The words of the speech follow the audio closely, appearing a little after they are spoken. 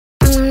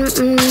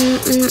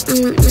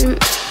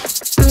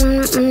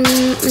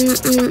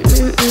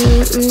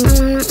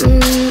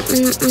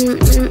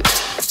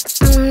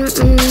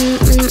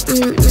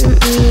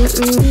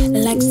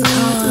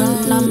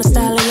Lexicon, I'm a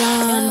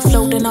stallion,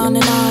 floating on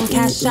and on,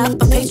 cash out a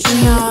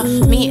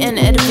Patreon. Me in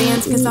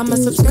advance, cause I'm a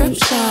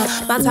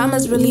subscription. My time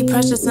is really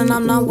precious and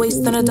I'm not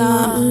wasting a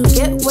dime.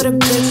 Get with a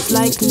bitch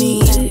like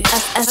me.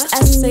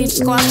 SSSH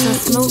squats and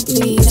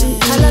smoothies.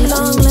 Hella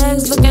long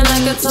legs looking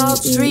like a tall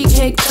tree.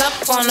 Caked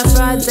up on a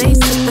Friday,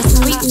 sip the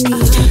sweet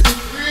tea.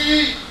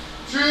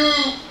 3,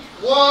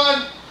 2,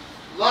 1,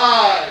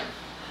 live.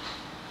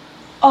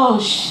 Oh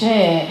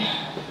shit.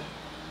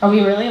 Are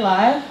we really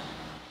live?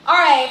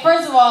 Alright,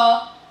 first of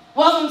all,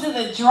 welcome to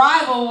the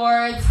Drive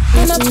Awards.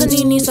 In a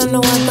panini, so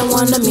no, I don't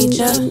wanna meet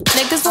ya.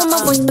 Niggas want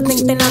my voice, but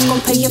think they not gon'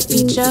 pay a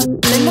feature.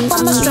 Been up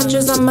on my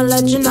stretches, I'm a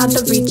legend, not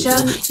to reach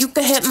ya. You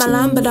can hit my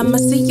line, but I'ma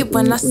see you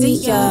when I see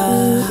ya.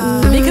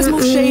 Niggas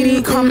move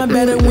shady, karma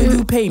better when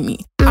you pay me.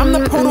 I'm the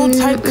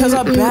prototype cause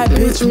a bad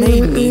bitch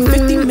made me.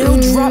 50 mil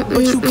drop,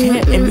 but you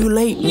can't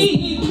emulate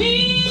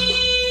me.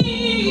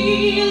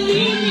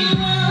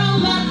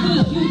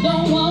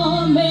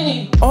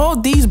 All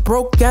these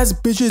broke ass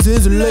bitches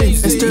is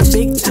lazy. It's their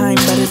big time,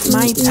 but it's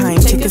my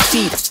time. Take a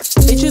seat.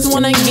 Bitches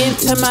wanna get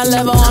to my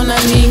level on a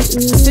knee.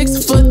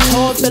 6 foot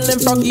tall, feeling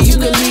froggy, you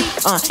can leap.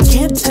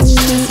 Can't touch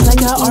this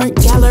like an art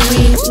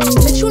gallery.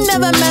 But you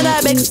never met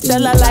a big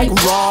Stella like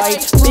Roy.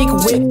 Big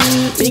whip,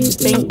 big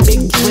bank,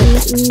 big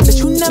drip. But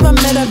you never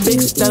met a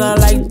big Stella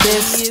like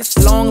this.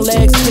 Long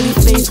legs, pretty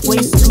face,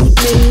 waist too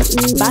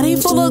thick. Body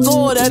full of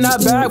gold and a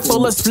bag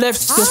full of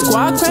spliffs. The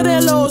squad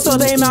credit low, so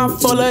they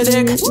mouth full of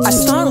dick. I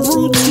stunt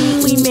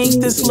routinely make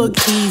this look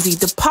easy.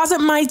 Deposit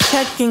my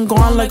check and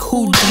gone like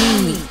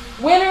Houdini.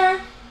 Winner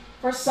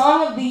for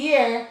Song of the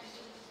Year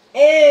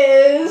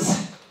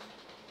is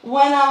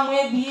When I'm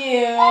With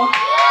You by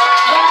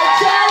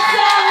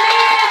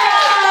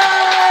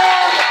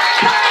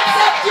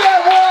Accept your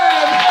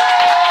award.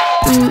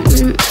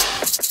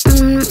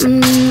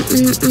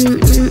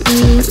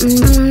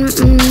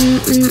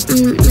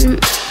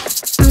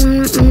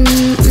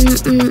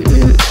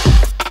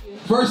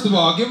 First of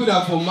all, give it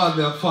up for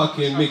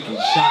motherfucking Mickey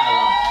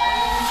Shiloh.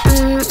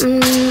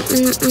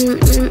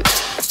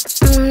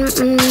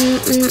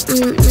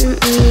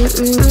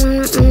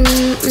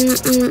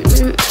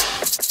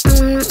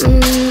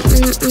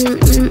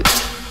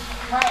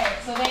 Alright,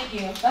 so thank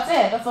you. That's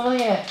it. That's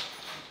literally it.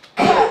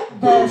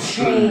 Cut the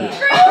screen.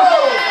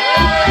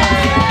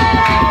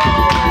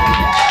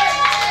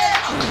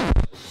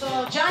 So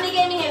Johnny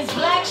gave me his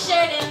black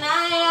shirt and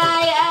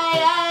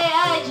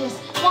I just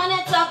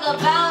wanna talk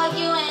about